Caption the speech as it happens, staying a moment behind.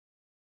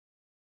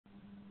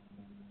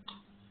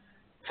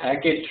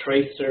Packet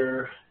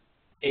tracer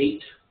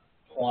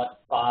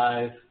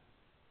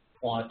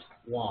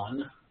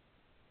 8.5.1.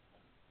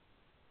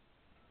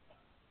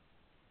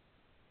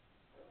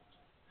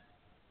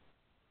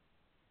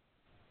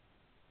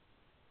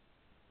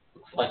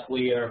 Looks like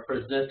we are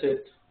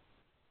presented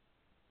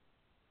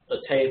a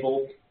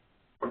table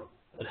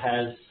that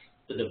has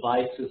the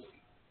devices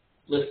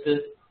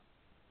listed,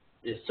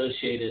 the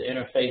associated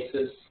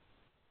interfaces,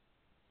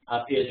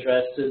 IP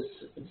addresses,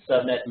 and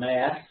subnet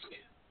mask,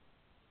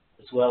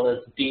 as well as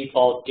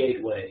default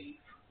gateway.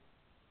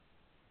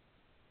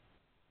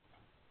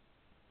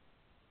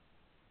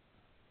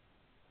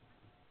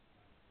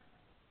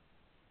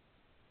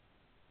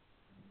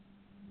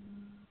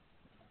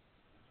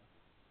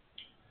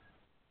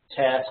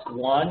 Task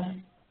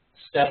 1,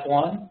 Step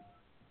 1,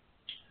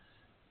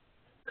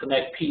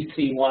 connect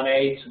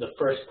PC1A to the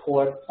first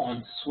port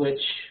on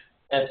switch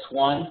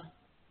S1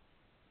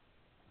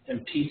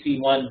 and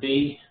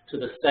PC1B to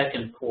the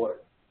second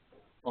port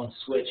on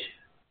switch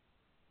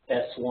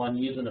S1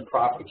 using the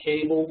proper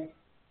cable.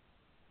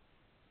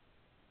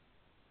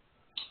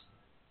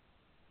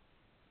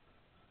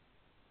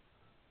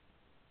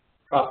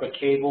 Proper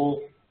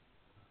cable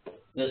in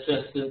this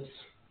instance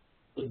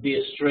would be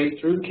a straight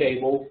through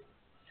cable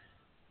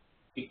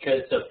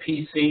because the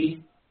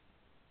PC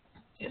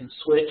and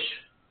switch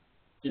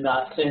do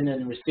not send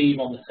and receive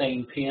on the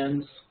same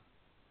pins.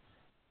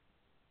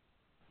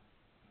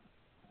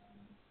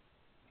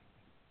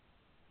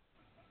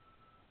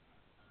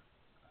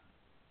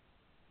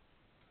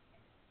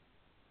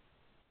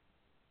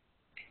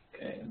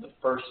 Okay, the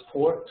first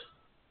port.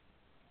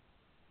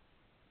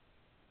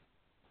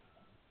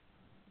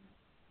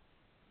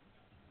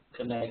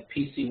 Connect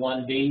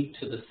PC1B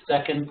to the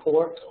second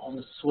port on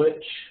the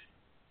switch.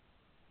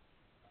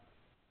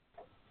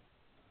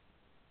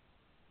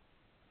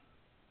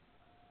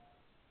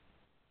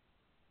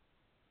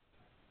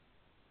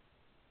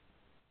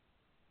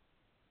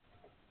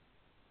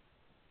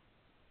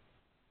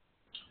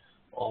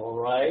 All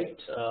right,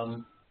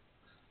 so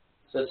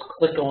let's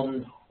click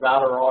on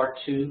router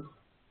R2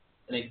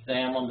 and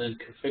examine the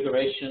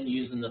configuration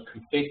using the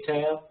config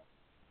tab.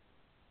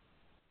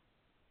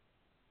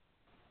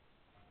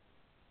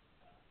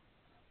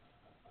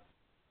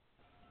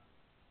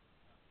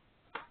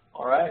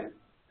 All right,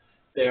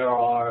 there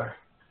are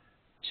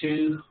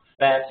 2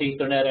 fast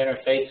Ethernet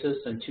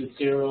interfaces and 2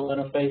 serial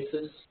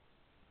interfaces.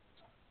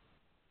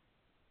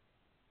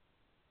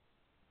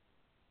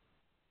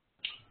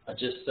 I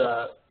just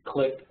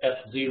click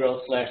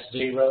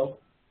F0/0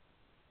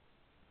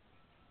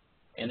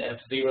 and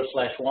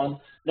F0/1.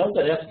 Note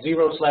that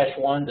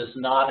F0/1 does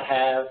not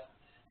have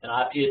an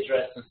IP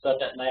address and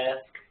subnet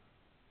mask.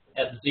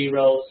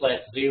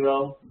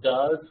 F0/0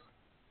 does.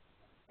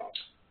 I'm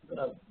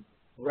going to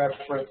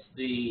reference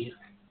the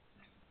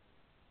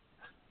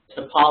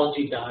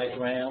topology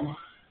diagram.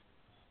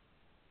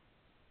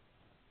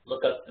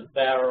 Look up the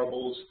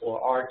variables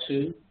for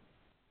R2.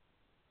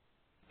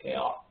 Okay,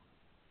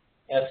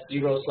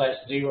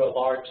 F0/0 of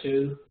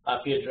R2,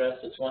 IP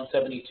address is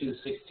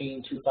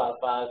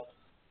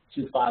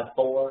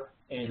 172.16.255.254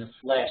 and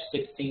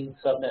 /16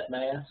 subnet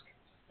mask.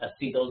 I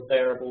see those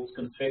variables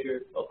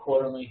configured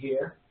accordingly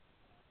here.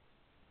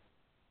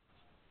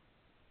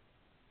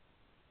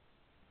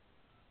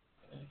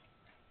 Okay.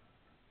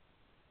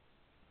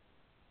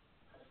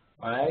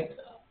 All right,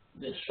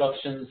 the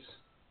instructions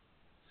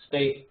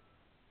state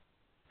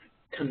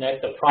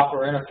connect the proper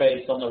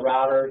interface on the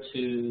router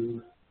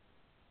to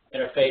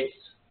interface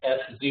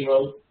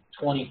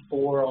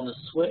F024 on the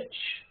switch.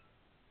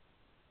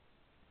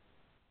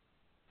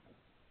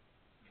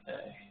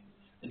 Okay.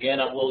 Again,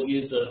 I will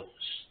use a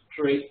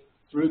straight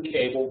through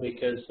cable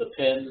because the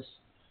pins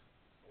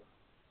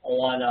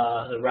on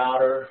the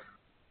router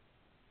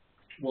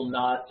will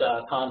not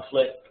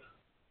conflict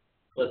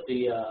with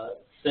the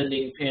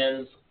sending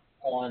pins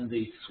on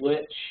the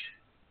switch.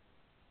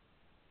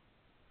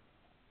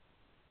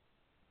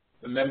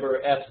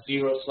 Remember,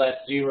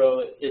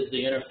 F0/0 is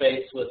the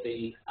interface with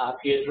the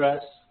IP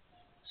address,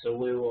 so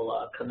we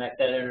will connect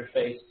that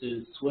interface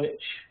to the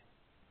switch.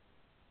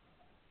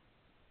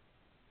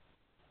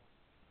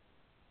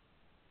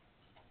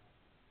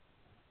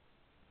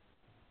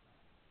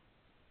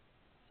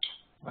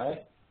 All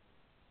right.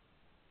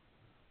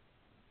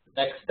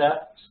 Next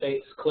step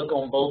states click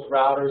on both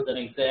routers and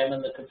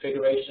examine the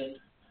configuration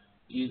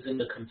using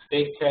the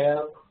config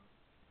tab.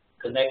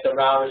 Connect the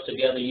routers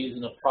together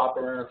using the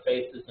proper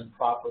interfaces and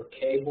proper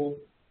cable.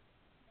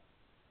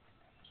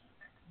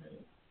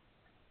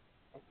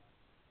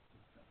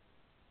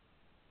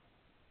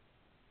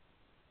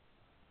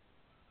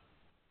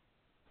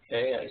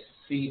 Okay, I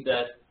see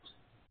that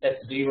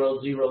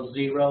F000 has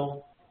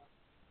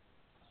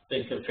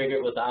been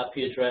configured with IP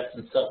address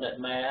and subnet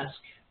mask.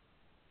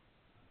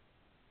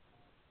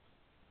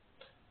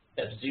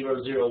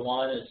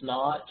 F001 is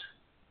not.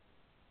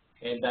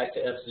 Okay, back to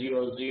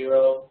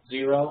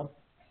F000,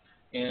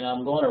 and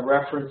I'm going to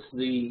reference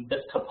the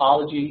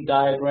topology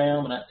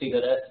diagram, and I see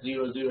that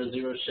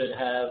F000 should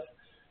have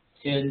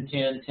 10,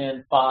 10,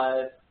 10,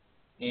 5,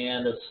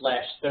 and a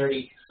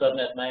 /30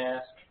 subnet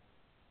mask.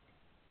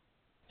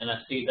 And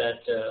I see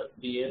that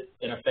the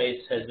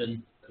interface has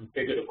been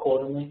configured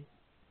accordingly.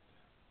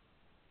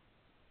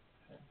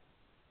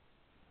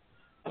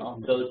 I'll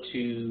go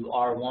to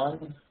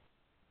R1,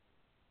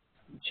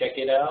 check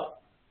it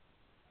out.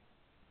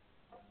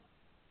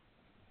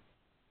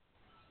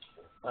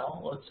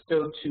 Well, let's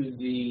go to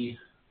the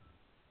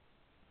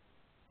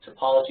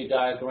topology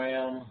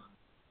diagram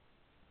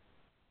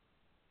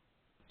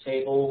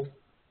table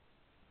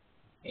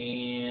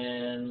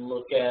and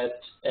look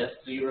at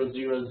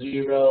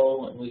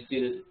S000, and we see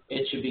that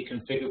it should be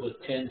configured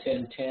with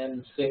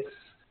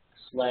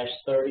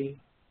 10.10.10.6/30,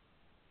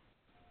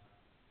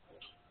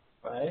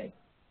 right?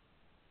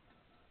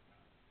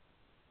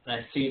 And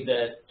I see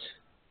that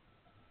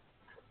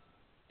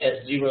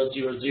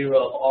S000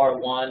 of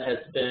R1 has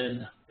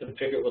been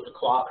configured with the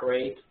clock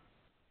rate.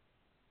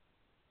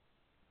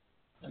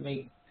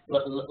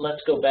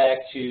 Let's go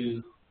back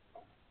to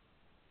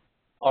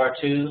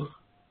R2,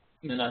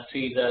 and I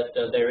see that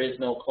there is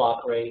no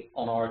clock rate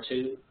on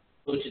R2,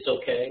 which is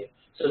okay.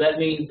 So that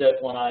means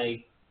that when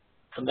I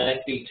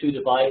connect the two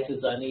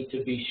devices, I need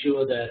to be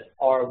sure that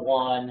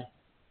R1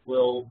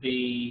 will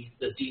be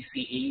the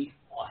DCE.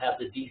 I'll have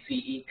the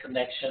DCE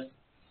connection,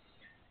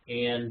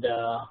 and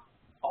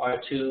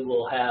R2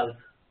 will have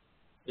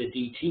the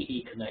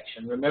DTE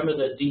connection. Remember,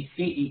 the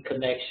DCE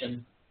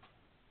connection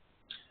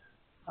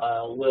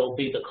will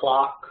be the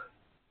clock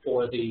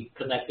for the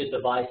connected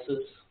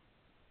devices.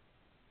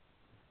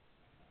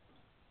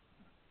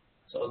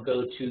 So I'll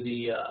go to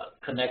the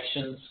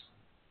connections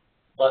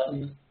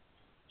button,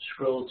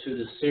 scroll to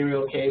the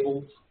serial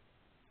cables,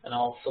 and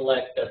I'll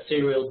select a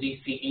serial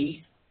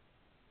DCE,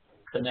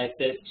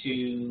 connect it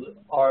to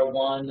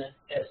R1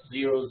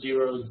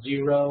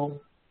 S000,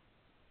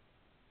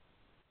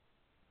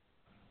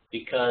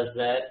 because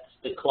that's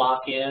the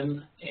clock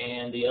in,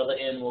 and the other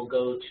end will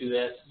go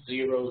to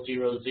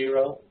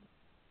S000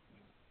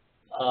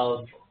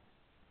 of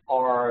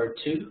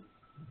R2.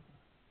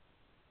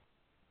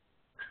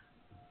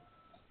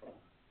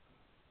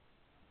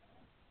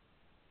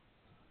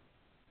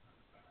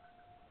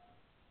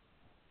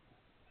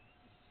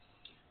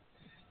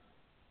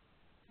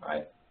 All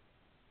right.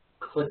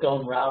 Click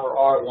on router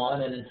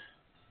R1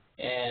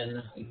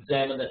 and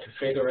examine the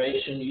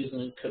configuration using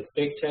the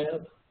config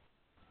tab.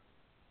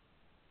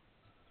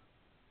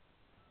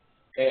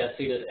 Okay, I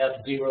see that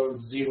F00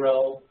 has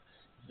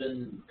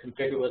been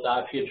configured with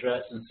IP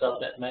address and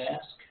subnet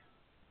mask.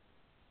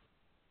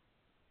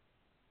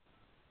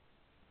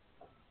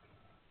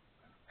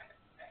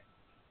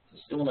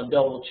 Just doing a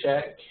double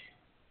check.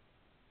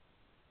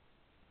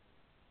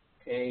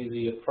 Okay,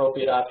 the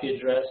appropriate IP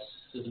address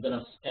has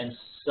been and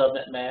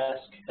subnet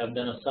mask have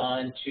been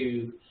assigned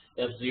to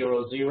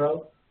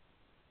F00.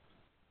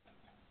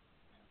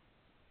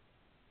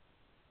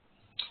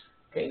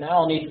 Okay, now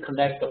I'll need to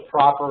connect the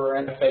proper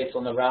interface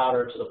on the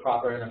router to the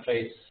proper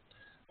interface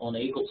on the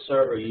Eagle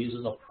server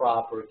using the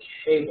proper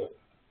cable.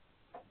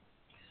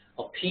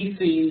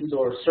 PCs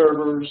or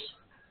servers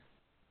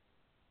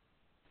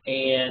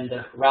and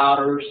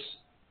routers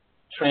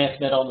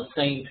transmit on the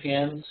same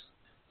pins,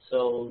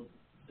 so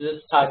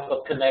this type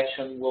of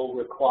connection will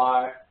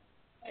require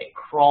a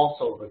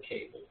crossover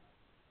cable.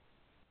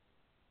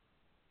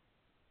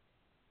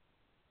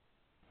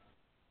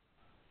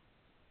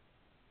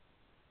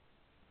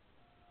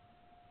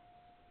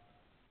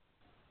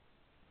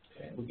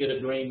 Okay, we get a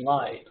green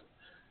light.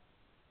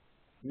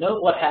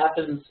 Note what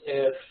happens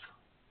if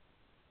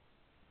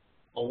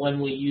or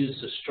when we use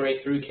the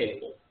straight-through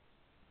cable.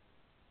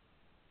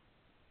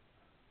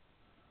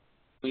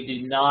 We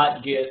do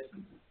not get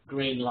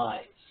green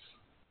lights.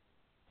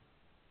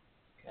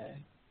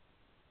 Okay.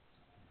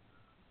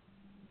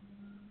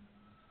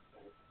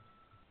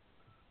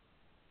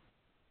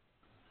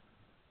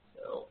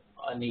 So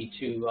I need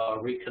to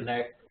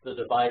reconnect the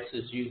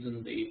devices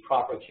using the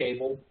proper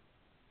cable,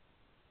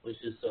 which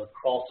is a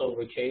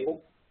crossover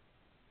cable.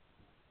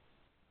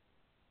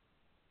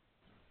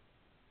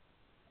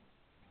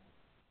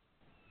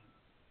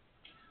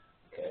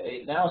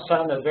 Okay, now it's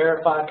time to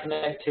verify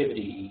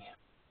connectivity.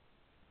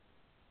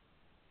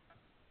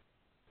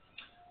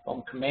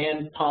 On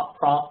command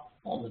prompt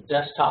on the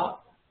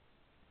desktop,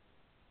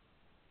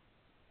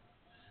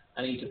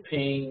 I need to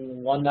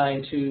ping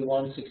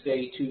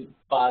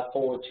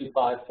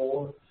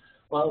 192.168.254.254.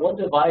 Well, what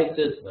device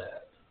is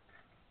that?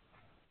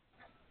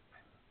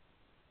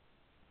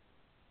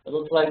 It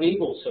looks like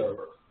Eagle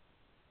server.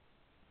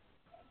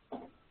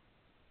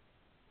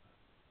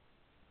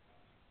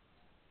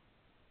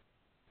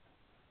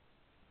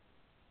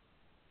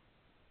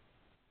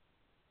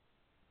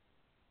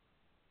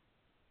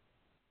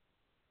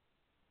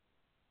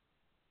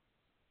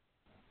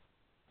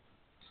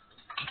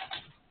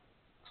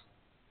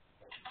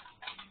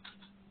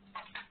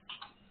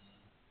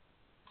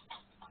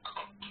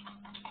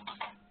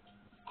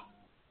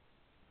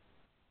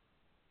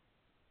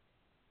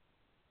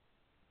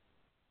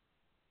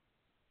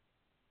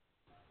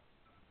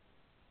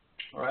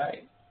 All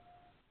right.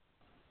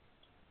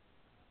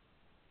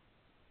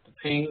 The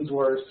pings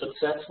were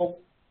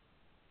successful.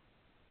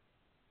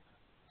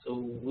 So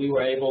we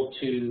were able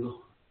to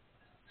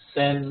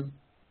send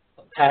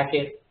a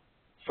packet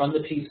from the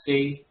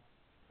PC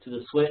to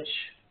the switch,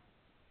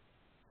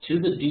 to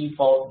the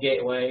default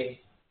gateway,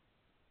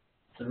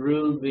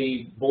 through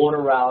the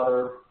border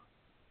router,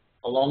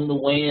 along the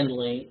WAN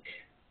link,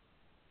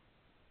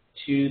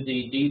 to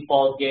the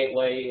default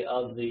gateway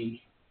of the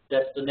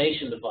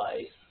destination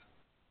device,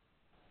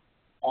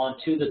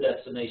 onto the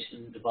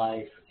destination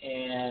device,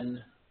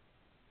 and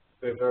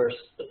reverse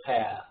the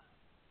path.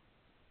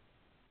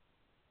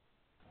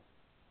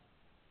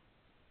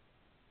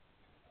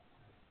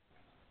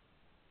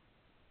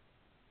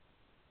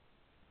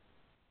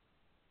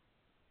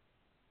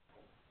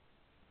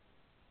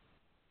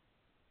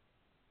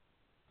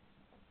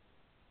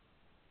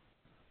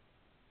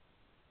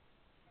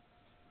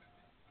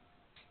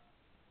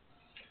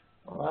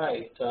 All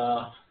right,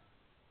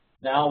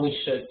 now we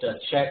should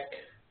check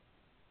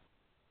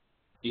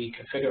the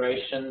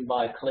configuration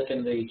by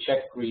clicking the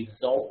Check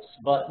Results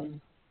button.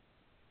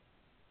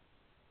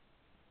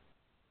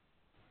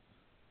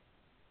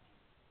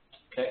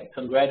 Okay,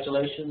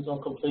 congratulations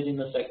on completing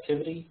this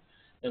activity.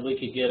 And we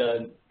could get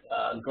a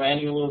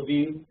granular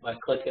view by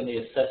clicking the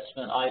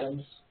assessment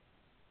items.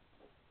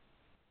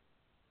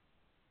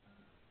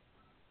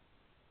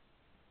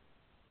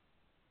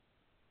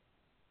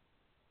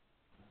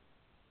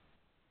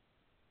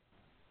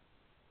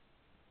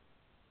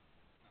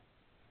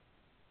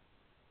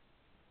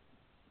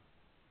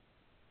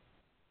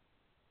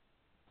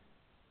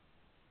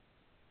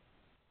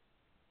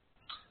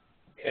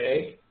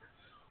 Okay,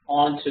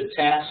 on to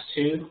task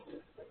 2.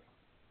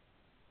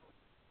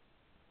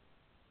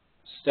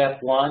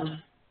 Step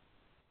 1.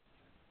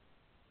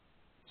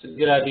 It's a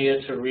good idea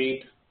to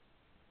read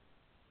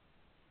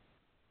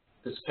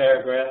this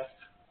paragraph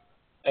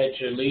at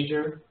your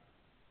leisure.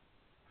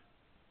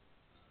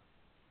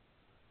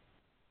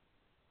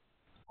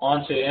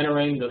 On to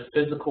entering the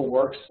physical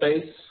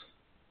workspace.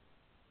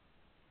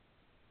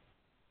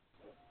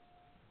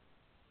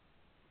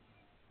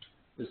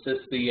 This is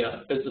the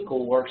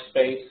physical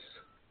workspace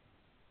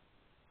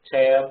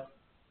tab.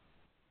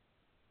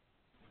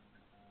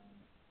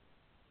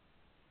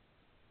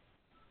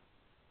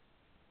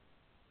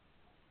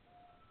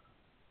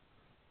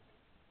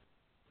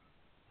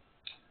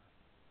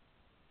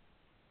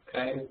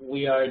 Okay,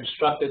 we are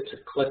instructed to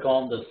click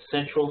on the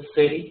central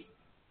city.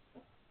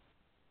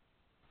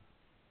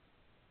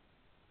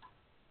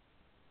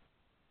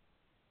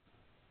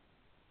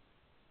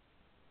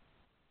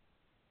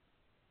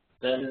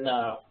 Then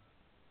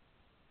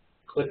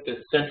click the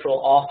central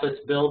office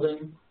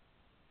building.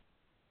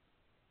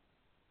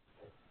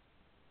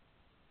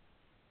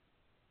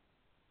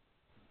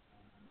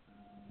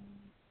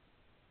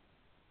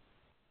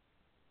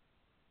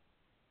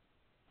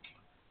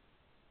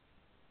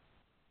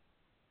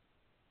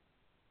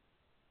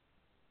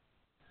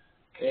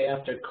 Okay,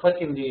 after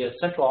clicking the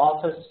central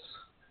office,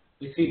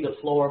 we see the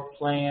floor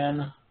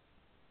plan.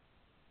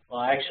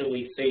 Well, actually,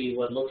 we see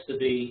what looks to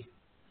be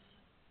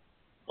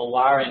a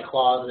wiring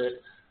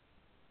closet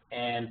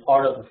and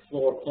part of the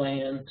floor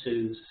plan.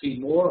 To see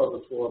more of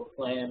the floor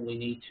plan, we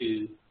need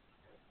to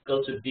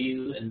go to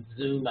View and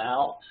zoom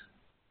out.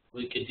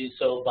 We could do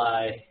so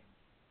by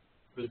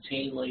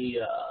routinely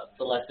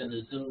selecting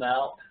the zoom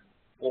out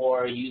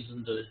or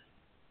using the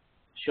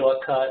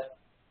shortcut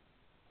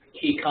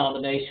key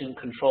combination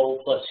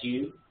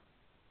Control+U.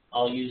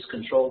 I'll use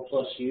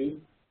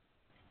Control+U.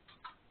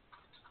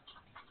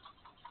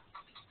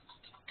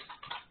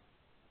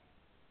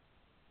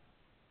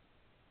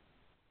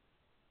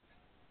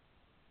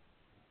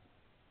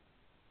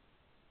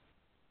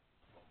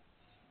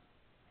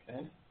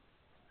 Okay.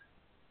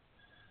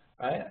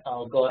 All right,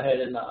 I'll go ahead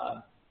and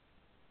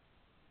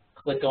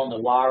click on the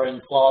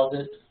wiring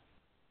closet.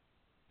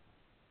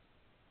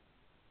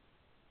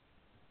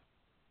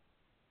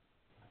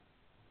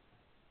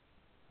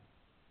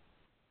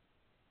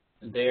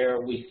 And there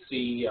we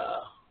see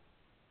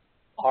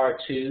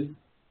R2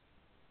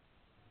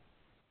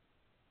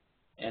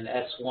 and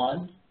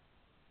S1.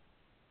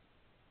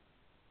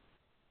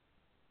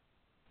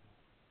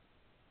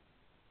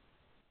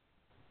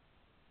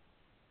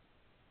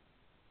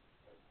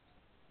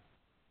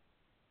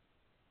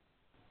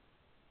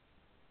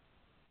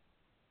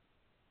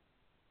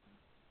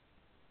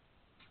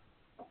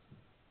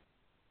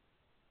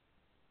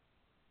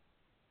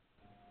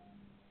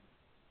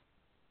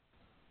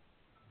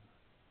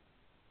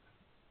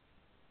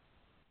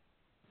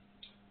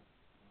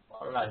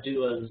 When I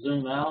do a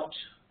zoom out,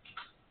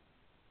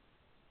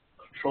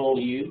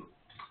 Control-U.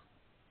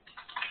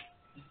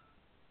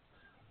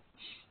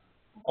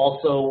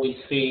 Also,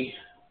 we see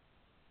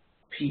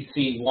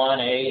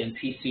PC1A and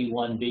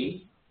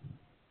PC1B.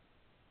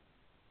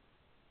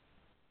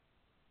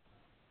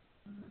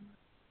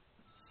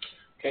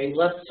 Okay,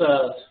 let's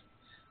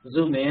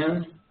zoom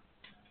in,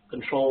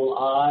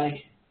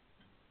 Control-I.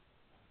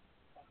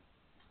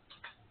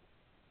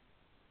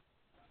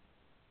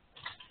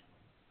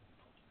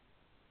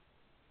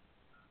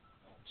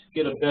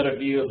 To get a better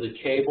view of the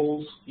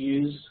cables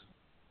used.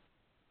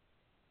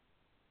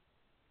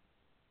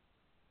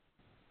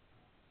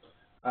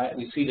 All right,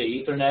 we see the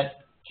Ethernet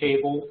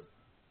cable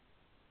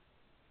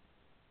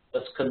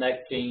that's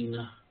connecting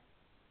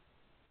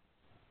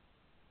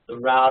the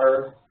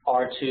router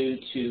R2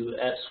 to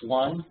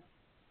S1.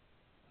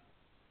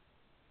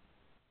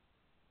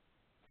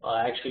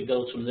 Actually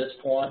goes from this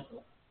point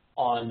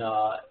on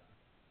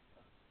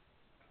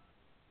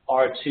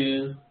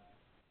R2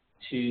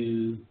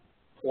 to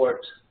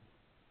port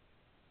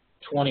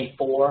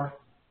 24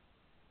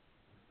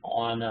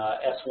 on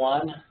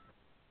S1.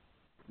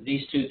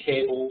 These two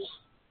cables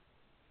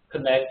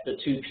connect the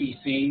two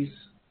PCs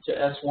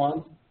to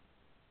S1.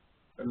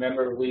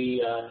 Remember,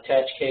 we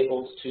attach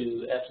cables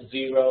to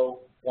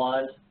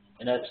F01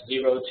 and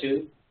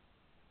F02.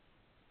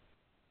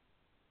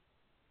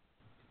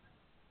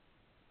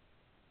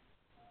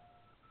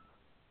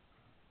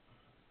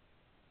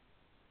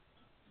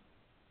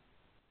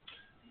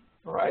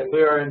 All right,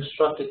 we are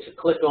instructed to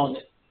click on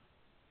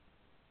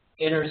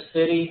Inner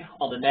City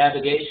on the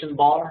navigation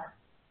bar.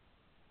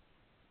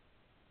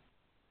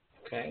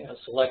 Okay,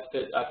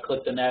 I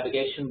clicked the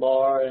navigation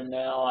bar, and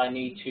now I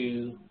need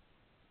to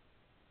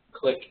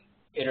click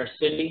Inner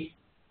City.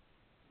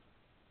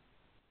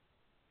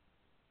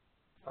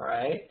 All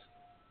right.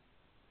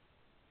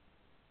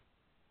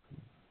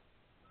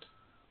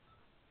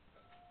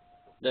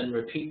 Then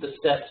repeat the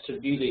steps to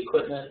view the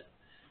equipment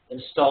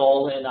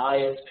installed in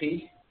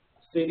ISP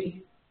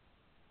City.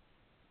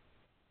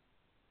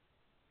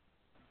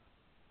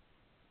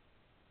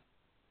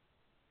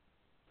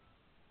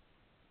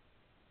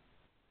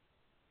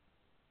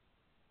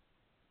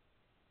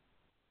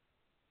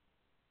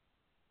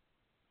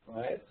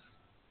 All right.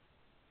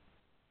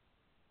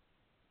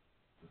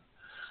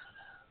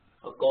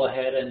 I'll go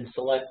ahead and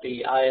select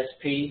the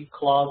ISP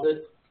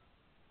closet.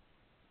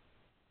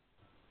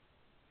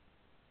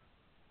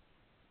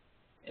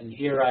 And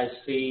here I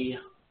see,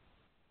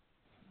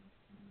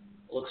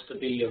 looks to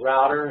be a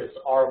router, it's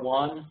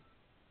R1.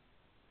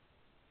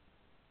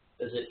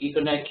 There's an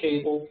Ethernet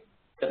cable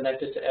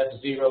connected to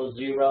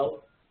F00,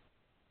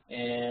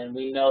 and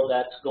we know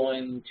that's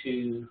going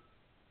to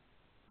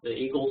the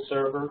Eagle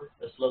server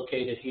that's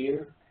located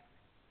here.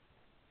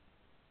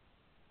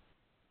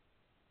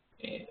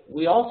 And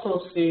we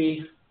also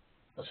see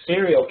a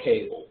serial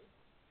cable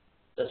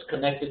that's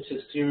connected to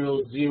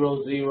serial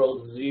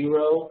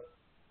 000,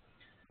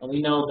 and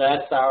we know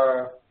that's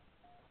our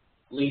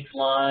leaf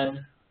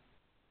line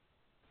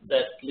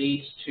that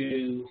leads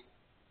to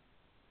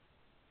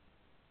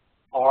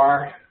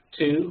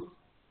R2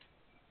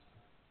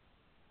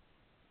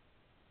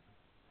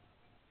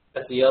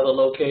 at the other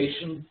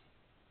location.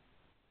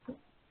 Okay.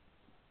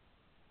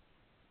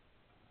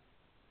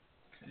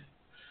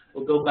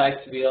 We'll go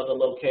back to the other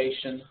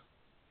location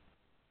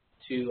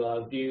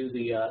to view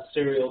the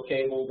serial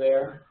cable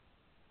there.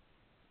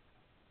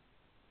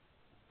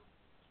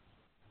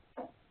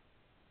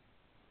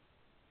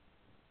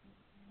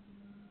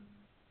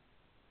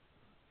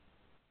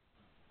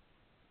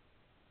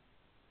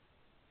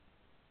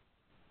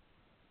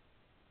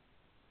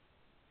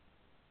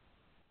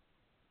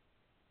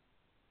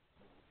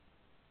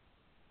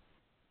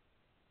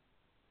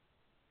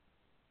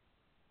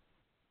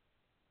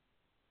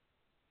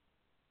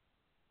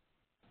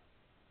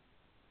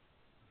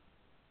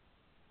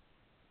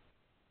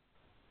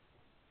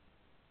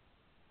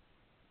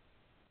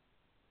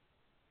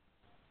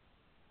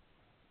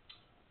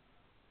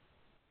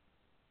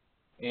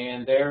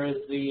 And there is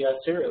the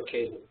serial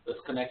cable that's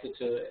connected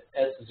to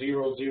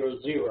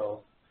S000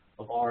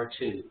 of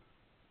R2.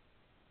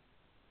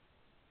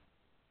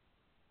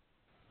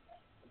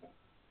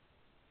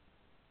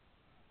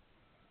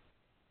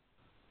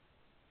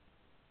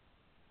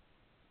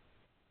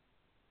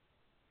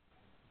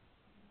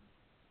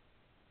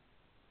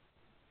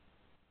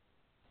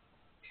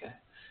 Okay.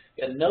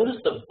 And notice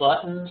the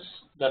buttons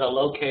that are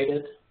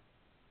located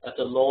at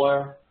the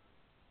lower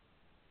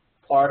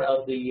part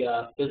of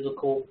the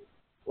physical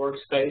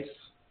workspace.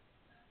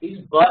 These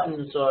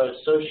buttons are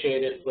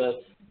associated with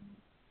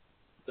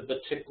the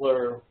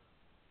particular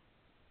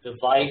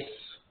device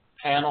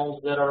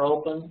panels that are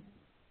open.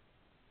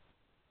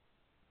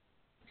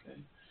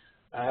 Okay.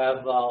 I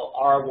have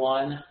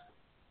R1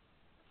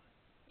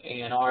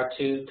 and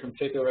R2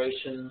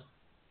 configuration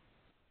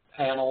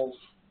panels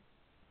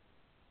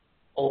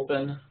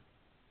open.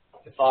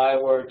 If I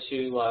were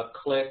to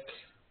click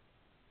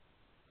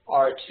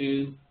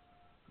R2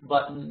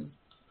 button,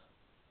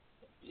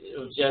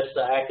 it'll just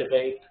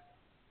activate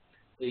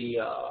the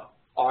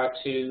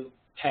R2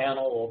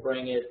 panel or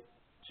bring it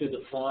to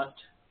the front.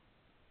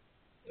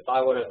 If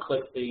I were to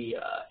click the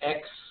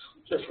X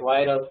just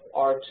right of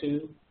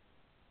R2,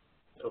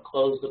 it'll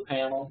close the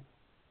panel,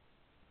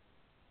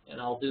 and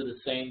I'll do the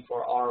same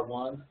for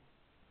R1.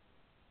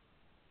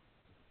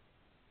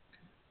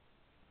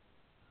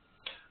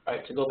 All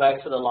right, to go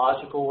back to the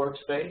logical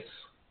workspace,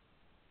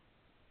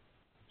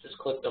 just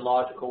click the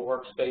logical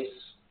workspace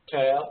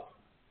tab.